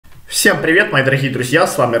Всем привет, мои дорогие друзья,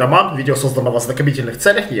 с вами Роман. Видео создано в ознакомительных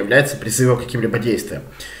целях и является призывом к каким-либо действиям.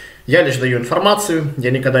 Я лишь даю информацию, я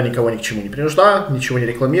никогда никого ни к чему не принуждаю, ничего не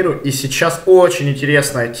рекламирую. И сейчас очень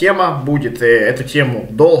интересная тема будет, эту тему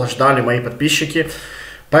долго ждали мои подписчики.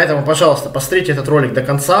 Поэтому, пожалуйста, посмотрите этот ролик до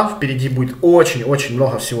конца, впереди будет очень-очень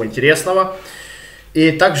много всего интересного.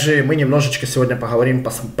 И также мы немножечко сегодня поговорим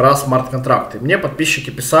про смарт-контракты. Мне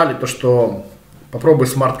подписчики писали то, что попробуй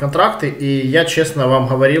смарт-контракты, и я честно вам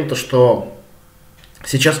говорил то, что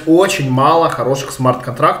сейчас очень мало хороших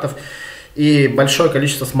смарт-контрактов, и большое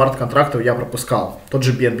количество смарт-контрактов я пропускал. Тот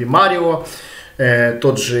же BNB Mario,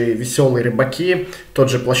 тот же Веселые Рыбаки, тот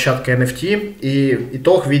же площадка NFT, и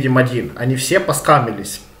итог видим один. Они все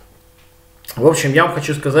поскамились. В общем, я вам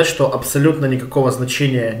хочу сказать, что абсолютно никакого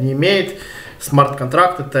значения не имеет.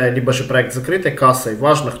 Смарт-контракт это либо же проект с закрытой кассой,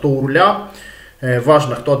 важно кто у руля.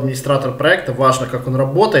 Важно, кто администратор проекта, важно, как он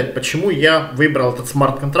работает. Почему я выбрал этот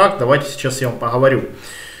смарт-контракт, давайте сейчас я вам поговорю.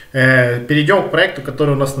 Перейдем к проекту,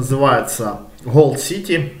 который у нас называется Gold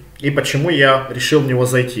City, и почему я решил в него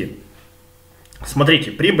зайти. Смотрите,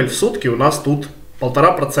 прибыль в сутки у нас тут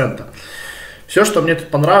 1,5%. Все, что мне тут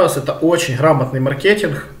понравилось, это очень грамотный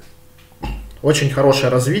маркетинг, очень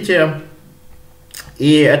хорошее развитие.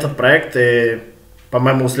 И этот проект, по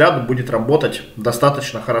моему взгляду, будет работать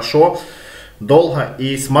достаточно хорошо, долго,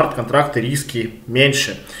 и смарт-контракты риски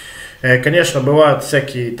меньше. Конечно, бывают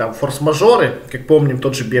всякие там форс-мажоры, как помним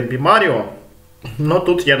тот же BNB Mario, но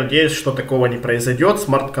тут я надеюсь, что такого не произойдет.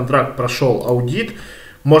 Смарт-контракт прошел аудит,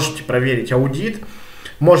 можете проверить аудит,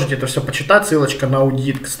 можете это все почитать, ссылочка на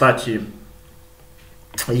аудит, кстати,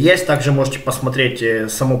 есть. Также можете посмотреть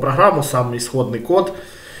саму программу, сам исходный код,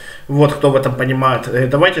 вот кто в этом понимает.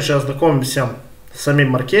 Давайте же ознакомимся с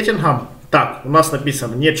самим маркетингом. Так, у нас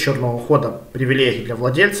написано, нет черного хода, привилегий для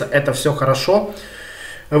владельца, это все хорошо.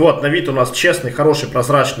 Вот, на вид у нас честный, хороший,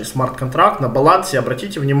 прозрачный смарт-контракт. На балансе,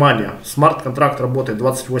 обратите внимание, смарт-контракт работает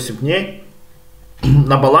 28 дней.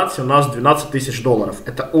 На балансе у нас 12 тысяч долларов.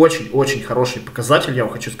 Это очень-очень хороший показатель, я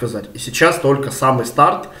вам хочу сказать. И сейчас только самый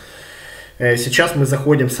старт. Сейчас мы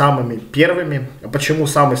заходим самыми первыми. А почему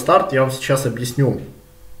самый старт, я вам сейчас объясню.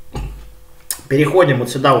 Переходим вот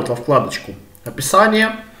сюда, вот во вкладочку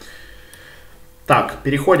 «Описание». Так,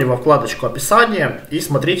 переходим во вкладочку «Описание» и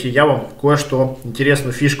смотрите, я вам кое-что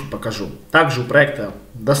интересную фишку покажу. Также у проекта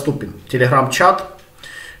доступен телеграм-чат,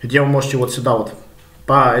 где вы можете вот сюда вот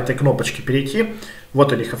по этой кнопочке перейти.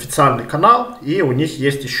 Вот у них официальный канал, и у них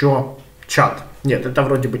есть еще чат. Нет, это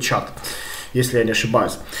вроде бы чат, если я не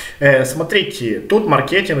ошибаюсь. Смотрите, тут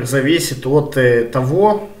маркетинг зависит от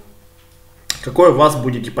того, какой у вас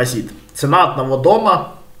будет депозит. Цена одного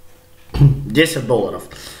дома 10 долларов.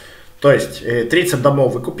 То есть 30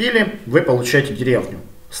 домов вы купили, вы получаете деревню.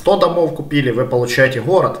 100 домов купили, вы получаете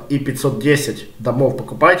город. И 510 домов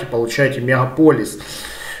покупаете, получаете мегаполис.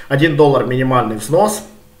 1 доллар минимальный взнос.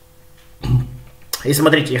 И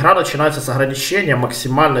смотрите, игра начинается с ограничения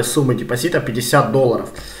максимальной суммы депозита 50 долларов.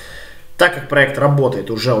 Так как проект работает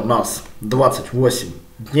уже у нас 28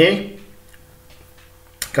 дней,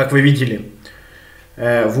 как вы видели,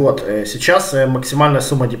 вот, сейчас максимальная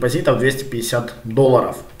сумма депозита 250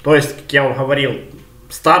 долларов. То есть, как я вам говорил,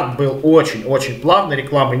 старт был очень-очень плавный,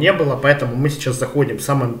 рекламы не было, поэтому мы сейчас заходим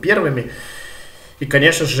самыми первыми. И,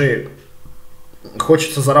 конечно же,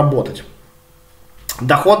 хочется заработать.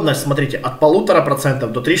 Доходность, смотрите, от 1,5%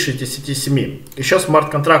 до 3,67%. Еще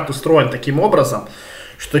смарт-контракт устроен таким образом,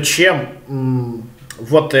 что чем,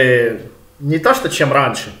 не то, что чем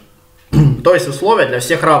раньше, то есть условия для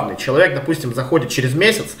всех равны. Человек, допустим, заходит через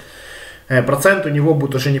месяц, процент у него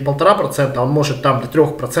будет уже не 1,5%, он может там до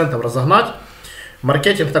 3% разогнать.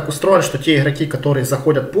 Маркетинг так устроен, что те игроки, которые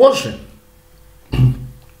заходят позже,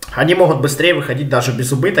 они могут быстрее выходить даже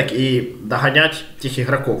без убыток и догонять тех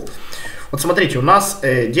игроков. Вот смотрите, у нас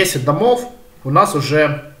 10 домов, у нас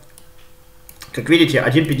уже, как видите,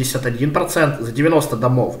 1,51% за 90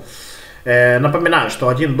 домов. Напоминаю, что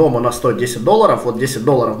один дом у нас стоит 10 долларов. Вот 10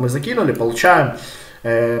 долларов мы закинули, получаем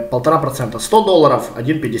 1,5%. 100 долларов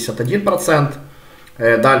 1,51%.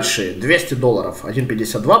 Дальше 200 долларов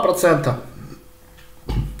 1,52%.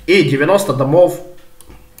 И 90 домов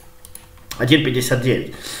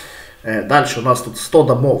 1,59%. Дальше у нас тут 100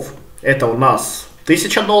 домов. Это у нас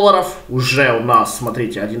 1000 долларов. Уже у нас,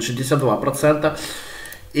 смотрите, 1,62%.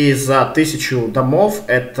 И за 1000 домов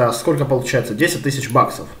это сколько получается? 10 тысяч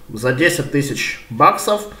баксов. За 10 тысяч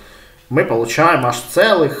баксов мы получаем аж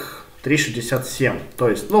целых 3,67. То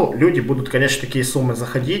есть, ну, люди будут, конечно, такие суммы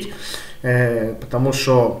заходить, потому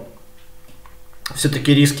что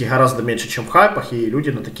все-таки риски гораздо меньше, чем в хайпах, и люди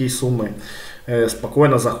на такие суммы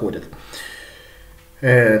спокойно заходят.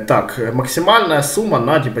 Так, максимальная сумма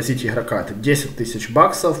на депозите игрока это 10 тысяч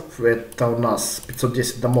баксов. Это у нас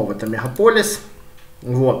 510 домов, это мегаполис.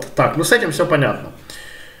 Вот, так, ну с этим все понятно.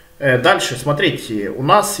 Дальше, смотрите, у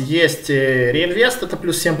нас есть реинвест, это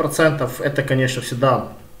плюс 7%. Это, конечно, всегда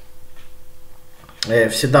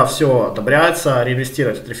все одобряется,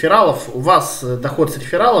 реинвестировать от рефералов. У вас доход с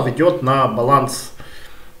рефералов идет на баланс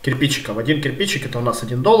кирпичиков. Один кирпичик это у нас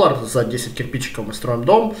 $1, за 10 кирпичиков мы строим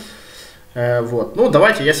дом. Вот, ну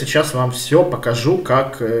давайте я сейчас вам все покажу,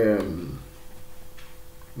 как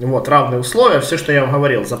вот, равные условия, все, что я вам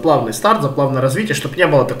говорил, за плавный старт, за плавное развитие, чтобы не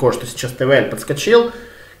было такого, что сейчас ТВЛ подскочил,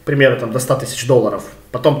 к примеру, там, до 100 тысяч долларов,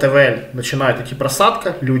 потом ТВЛ начинает идти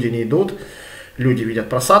просадка, люди не идут, люди видят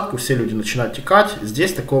просадку, все люди начинают текать,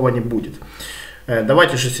 здесь такого не будет.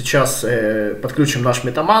 Давайте же сейчас подключим наш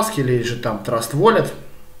MetaMask или же там Trust Wallet.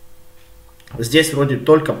 Здесь вроде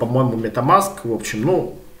только, по-моему, MetaMask, в общем,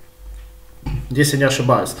 ну, если не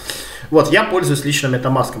ошибаюсь. Вот, я пользуюсь лично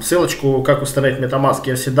MetaMask. Ссылочку, как установить MetaMask,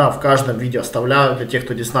 я всегда в каждом видео оставляю, для тех,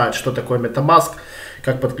 кто не знает, что такое MetaMask,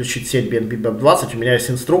 как подключить сеть BNB BEP20. У меня есть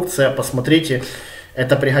инструкция, посмотрите,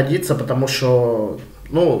 это пригодится, потому что,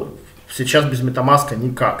 ну, сейчас без MetaMask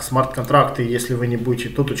никак. Смарт-контракты, если вы не будете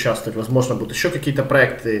тут участвовать, возможно, будут еще какие-то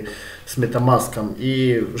проекты с MetaMask,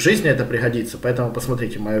 и в жизни это пригодится, поэтому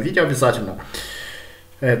посмотрите мое видео обязательно.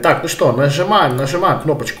 Так, ну что, нажимаем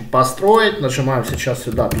кнопочку «Построить», нажимаем сейчас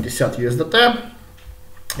сюда 50 USDT.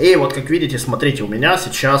 И вот, как видите, смотрите, у меня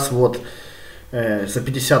сейчас вот за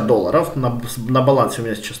 50 долларов, на балансе у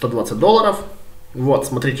меня сейчас 120 долларов. Вот,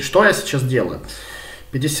 смотрите, что я сейчас делаю.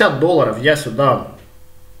 50 долларов я сюда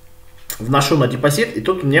вношу на депозит, и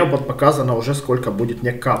тут мне вот показано уже, сколько будет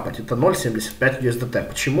мне капать. Это 0,75 USDT.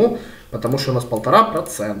 Почему? Потому что у нас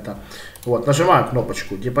 1,5%. Вот, нажимаем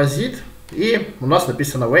кнопочку «Депозит». И у нас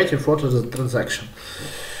написано waiting for the transaction.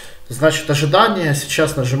 Значит, ожидание.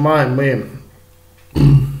 Сейчас нажимаем мы,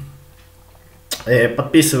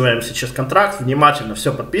 подписываем сейчас контракт. Внимательно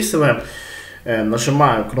все подписываем.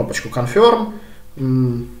 Нажимаю кнопочку confirm.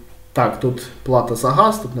 Так, тут плата за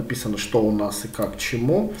газ. Тут написано, что у нас и как, к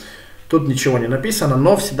чему. Тут ничего не написано,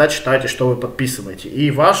 но всегда читайте, что вы подписываете.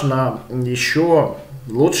 И важно еще,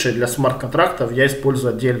 лучше для смарт-контрактов я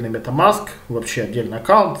использую отдельный MetaMask, вообще отдельный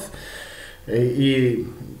аккаунт. И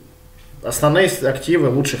основные активы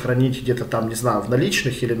лучше хранить где-то там, не знаю, в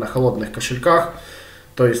наличных или на холодных кошельках.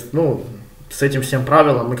 То есть, ну, с этим всем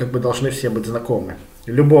правилом мы как бы должны все быть знакомы.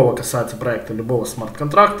 Любого касается проекта, любого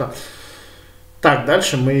смарт-контракта. Так,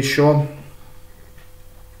 дальше мы еще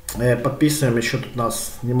подписываем, еще тут у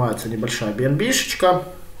нас снимается небольшая BNB-шечка.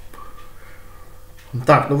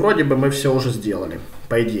 Так, ну вроде бы мы все уже сделали,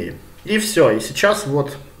 по идее. И все, и сейчас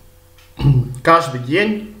вот каждый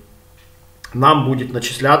день нам будет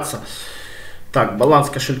начисляться. Так, баланс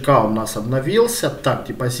кошелька у нас обновился. Так,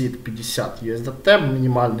 депозит 50 USDT,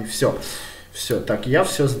 минимальный, все. Все, так, я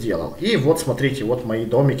все сделал. И вот, смотрите, вот мои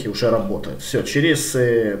домики уже работают. Все, через,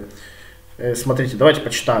 смотрите, давайте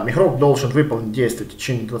почитаем. Игрок должен выполнить действие в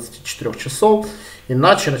течение 24 часов,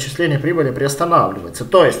 иначе начисление прибыли приостанавливается.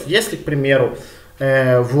 То есть, если, к примеру,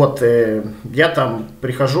 вот, я там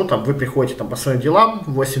прихожу, там, вы приходите там по своим делам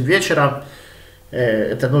в 8 вечера,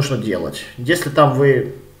 это нужно делать. Если там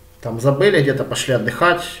вы там забыли, где-то пошли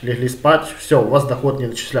отдыхать, легли спать, все, у вас доход не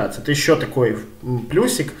начисляется. Это еще такой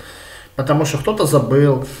плюсик, потому что кто-то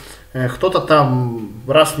забыл, кто-то там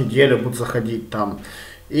раз в неделю будет заходить там.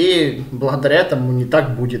 И благодаря этому не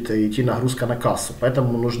так будет идти нагрузка на кассу.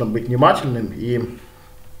 Поэтому нужно быть внимательным. И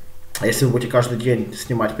если вы будете каждый день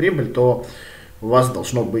снимать прибыль, то у вас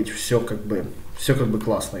должно быть все как бы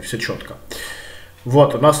классно и все четко.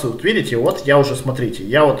 Вот, у нас тут, видите, вот я уже, смотрите,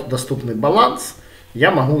 я вот доступный баланс,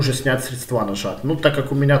 я могу уже снять средства нажать. Ну, так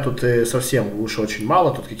как у меня тут совсем уж очень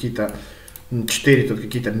мало, тут какие-то 4, тут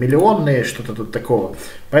какие-то миллионные, что-то тут такого,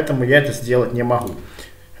 поэтому я это сделать не могу.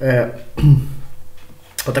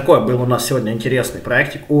 Вот такой был у нас сегодня интересный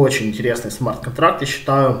проектик, очень интересный смарт-контракт, я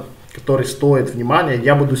считаю, который стоит внимания.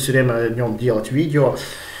 Я буду все время о нем делать видео.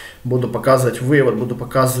 Буду показывать вывод, буду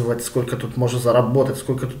показывать, сколько тут можно заработать,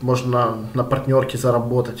 сколько тут можно на партнерке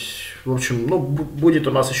заработать. В общем, ну, будет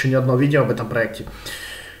у нас еще не одно видео об этом проекте.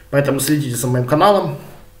 Поэтому следите за моим каналом.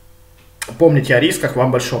 Помните о рисках,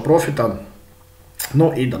 вам большого профита.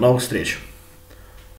 Ну и до новых встреч.